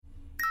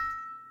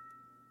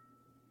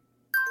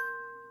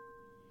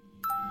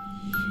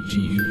Do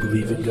you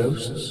believe in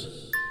ghosts?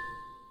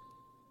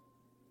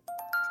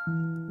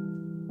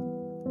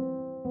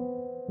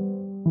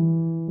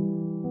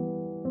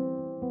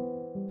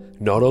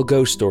 Not all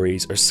ghost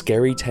stories are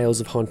scary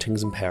tales of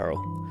hauntings and peril.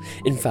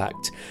 In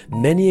fact,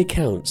 many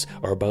accounts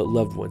are about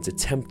loved ones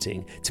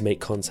attempting to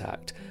make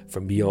contact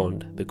from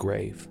beyond the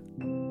grave.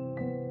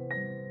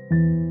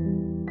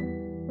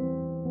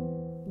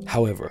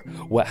 However,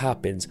 what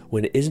happens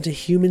when it isn't a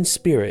human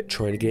spirit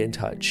trying to get in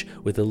touch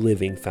with a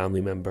living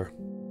family member?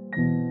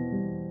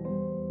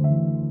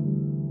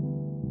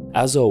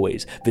 As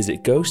always,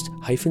 visit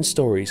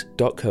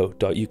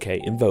ghost-stories.co.uk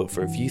and vote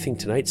for if you think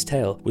tonight's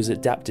tale was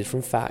adapted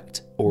from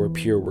fact or a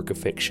pure work of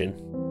fiction.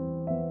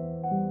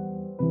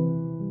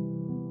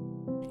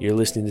 You're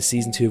listening to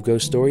Season 2 of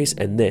Ghost Stories,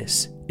 and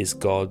this is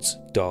God's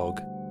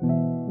Dog.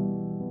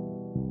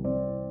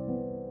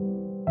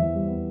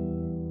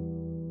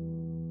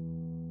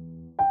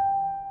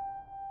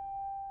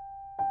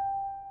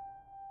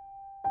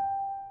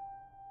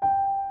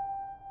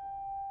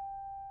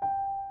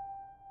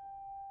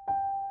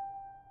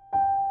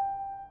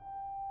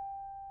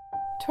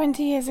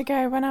 "20 years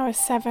ago, when I was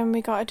 7, we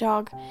got a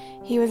dog.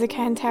 He was a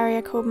Cairn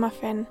Terrier called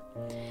Muffin.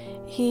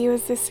 He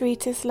was the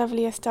sweetest,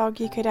 loveliest dog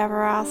you could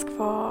ever ask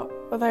for,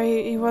 although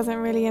he wasn't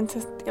really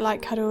into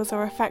cuddles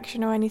or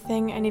affection or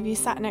anything, and if you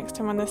sat next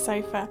to him on the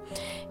sofa,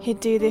 he'd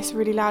do this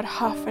really loud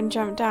huff and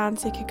jump down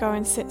so he could go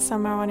and sit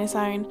somewhere on his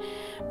own.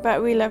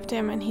 But we loved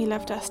him and he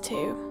loved us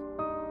too.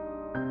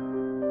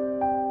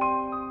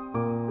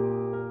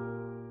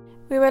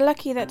 We were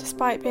lucky that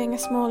despite being a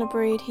smaller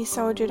breed, he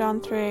soldiered on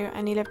through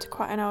and he lived to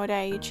quite an old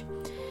age.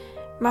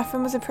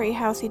 Muffin was a pretty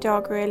healthy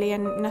dog really,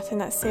 and nothing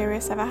that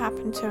serious ever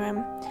happened to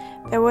him.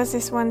 There was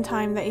this one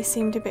time that he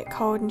seemed a bit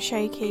cold and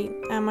shaky,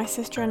 and my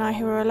sister and I,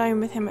 who were alone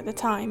with him at the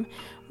time,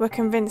 were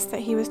convinced that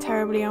he was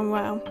terribly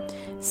unwell.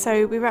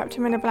 So we wrapped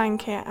him in a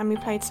blanket and we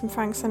played some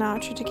Frank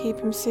Sinatra to keep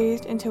him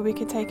soothed until we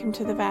could take him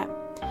to the vet.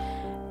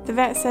 The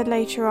vet said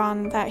later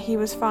on that he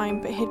was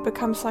fine, but he'd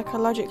become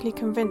psychologically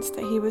convinced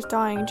that he was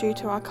dying due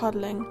to our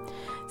coddling.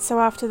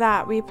 So after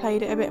that, we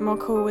played it a bit more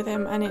cool with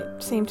him, and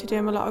it seemed to do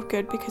him a lot of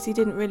good because he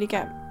didn't really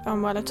get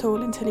unwell at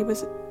all until he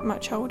was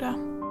much older.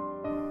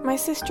 My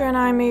sister and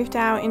I moved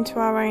out into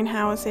our own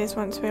houses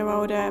once we were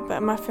older,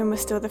 but Muffin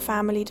was still the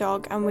family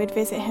dog, and we'd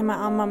visit him at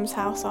our mum's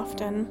house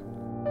often.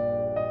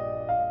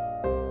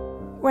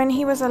 When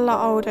he was a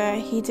lot older,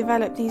 he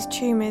developed these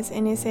tumours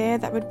in his ear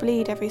that would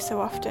bleed every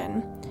so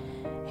often.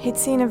 He'd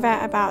seen a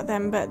vet about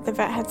them, but the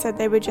vet had said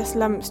they were just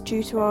lumps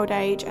due to old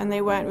age and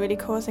they weren't really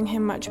causing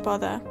him much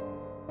bother.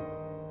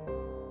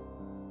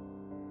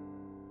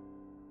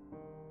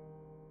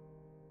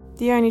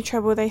 The only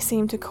trouble they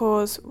seemed to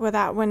cause were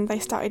that when they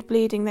started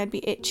bleeding they'd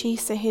be itchy,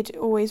 so he'd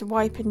always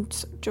wipe and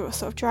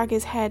sort of drag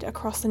his head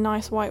across the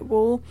nice white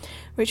wall,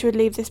 which would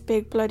leave this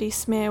big bloody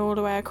smear all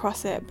the way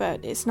across it,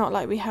 but it's not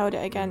like we held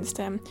it against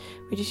him.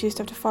 We just used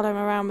to have to follow him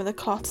around with a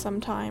cloth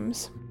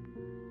sometimes.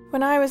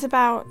 When I was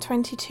about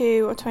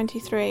 22 or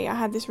 23, I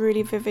had this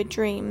really vivid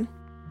dream.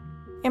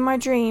 In my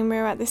dream, we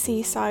were at the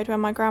seaside where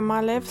my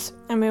grandma lives,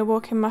 and we were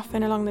walking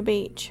Muffin along the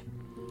beach.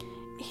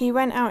 He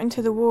went out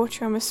into the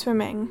water and was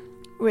swimming,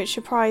 which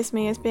surprised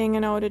me as being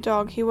an older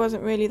dog. He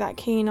wasn't really that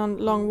keen on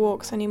long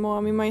walks anymore,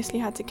 and we mostly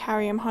had to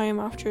carry him home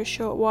after a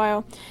short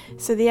while,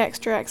 so the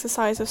extra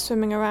exercise of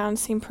swimming around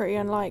seemed pretty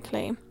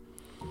unlikely.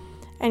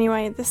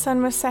 Anyway, the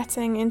sun was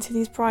setting into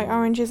these bright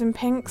oranges and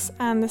pinks,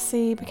 and the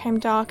sea became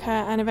darker,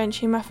 and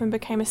eventually Muffin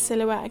became a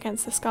silhouette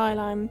against the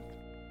skyline.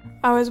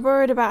 I was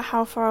worried about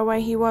how far away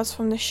he was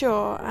from the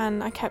shore,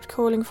 and I kept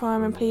calling for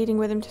him and pleading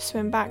with him to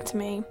swim back to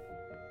me.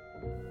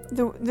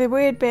 The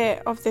weird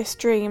bit of this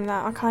dream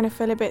that I kind of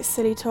feel a bit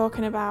silly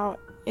talking about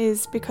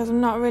is because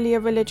I'm not really a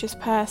religious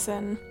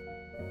person.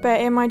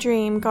 But in my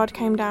dream, God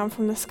came down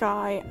from the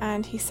sky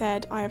and he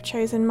said, "I have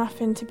chosen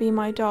Muffin to be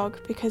my dog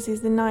because he's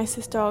the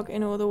nicest dog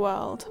in all the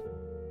world."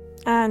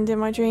 And in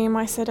my dream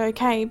I said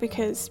okay,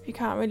 because you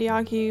can't really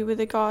argue with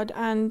a God,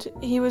 and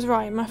he was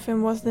right.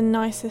 Muffin was the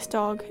nicest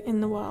dog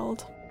in the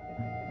world.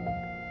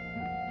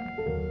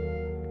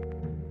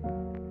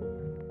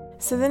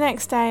 So the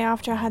next day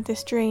after I had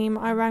this dream,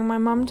 I rang my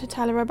mum to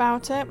tell her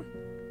about it.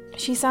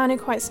 She sounded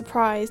quite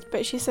surprised,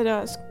 but she said,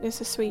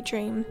 it's a sweet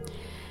dream.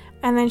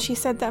 And then she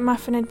said that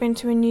Muffin had been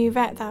to a new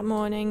vet that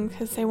morning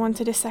because they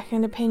wanted a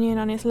second opinion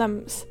on his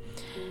lumps.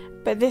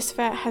 But this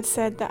vet had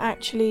said that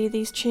actually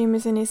these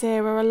tumours in his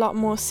ear were a lot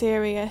more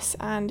serious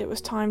and it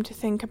was time to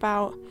think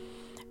about,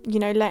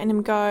 letting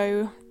him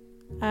go.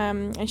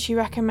 And she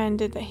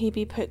recommended that he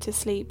be put to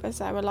sleep as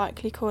they were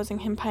likely causing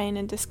him pain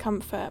and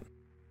discomfort.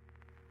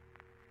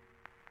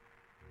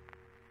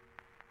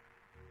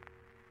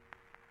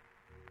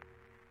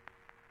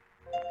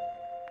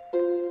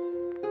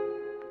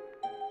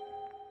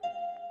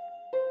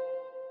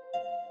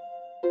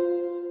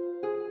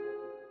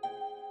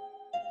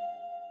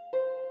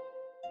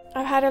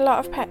 I've had a lot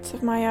of pets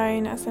of my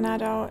own as an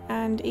adult,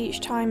 and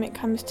each time it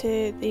comes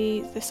to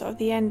the sort of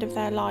the end of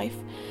their life,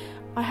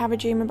 I have a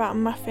dream about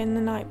Muffin the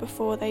night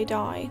before they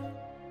die.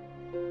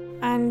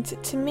 And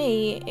to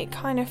me, it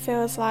kind of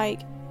feels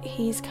like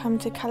he's come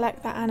to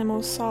collect that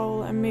animal's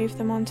soul and move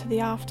them on to the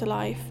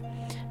afterlife.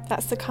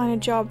 That's the kind of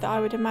job that I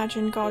would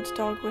imagine God's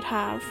dog would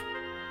have.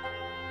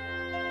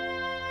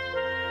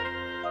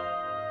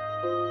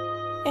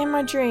 In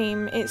my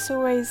dream, it's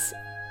always,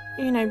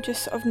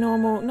 just sort of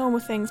normal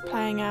things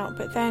playing out,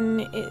 but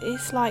then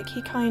it's like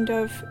he kind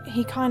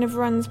of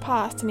runs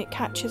past and it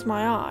catches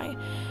my eye,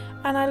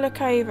 and I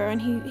look over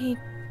and he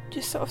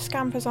just sort of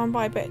scampers on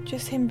by, but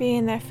just him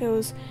being there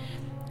feels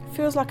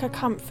like a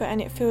comfort,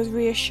 and it feels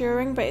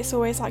reassuring, but it's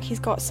always like he's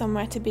got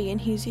somewhere to be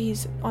and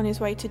he's on his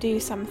way to do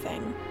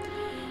something.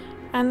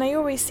 And they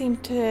always seem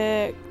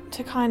to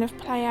kind of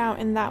play out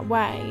in that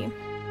way.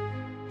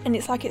 And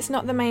it's like it's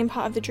not the main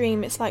part of the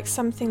dream, it's like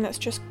something that's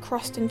just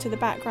crossed into the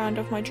background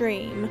of my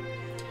dream.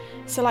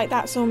 So like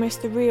that's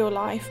almost the real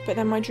life, but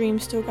then my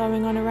dream's still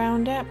going on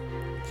around it.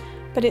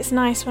 But it's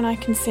nice when I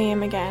can see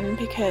him again,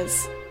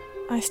 because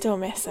I still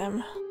miss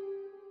him.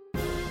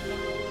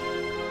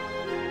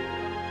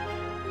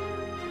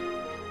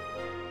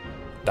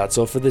 That's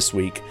all for this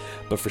week,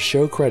 but for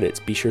show credits,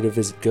 be sure to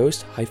visit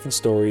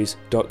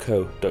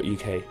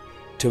ghost-stories.co.uk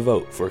to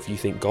vote for if you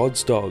think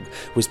God's dog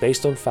was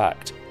based on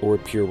fact or a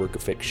pure work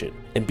of fiction.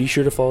 And be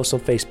sure to follow us on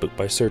Facebook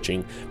by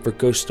searching for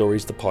Ghost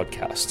Stories the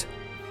Podcast.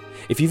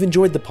 If you've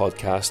enjoyed the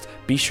podcast,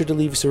 be sure to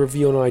leave us a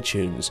review on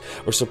iTunes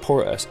or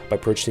support us by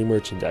purchasing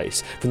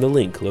merchandise from the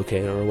link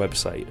located on our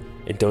website.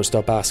 And don't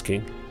stop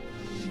asking,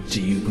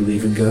 do you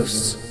believe in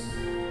ghosts?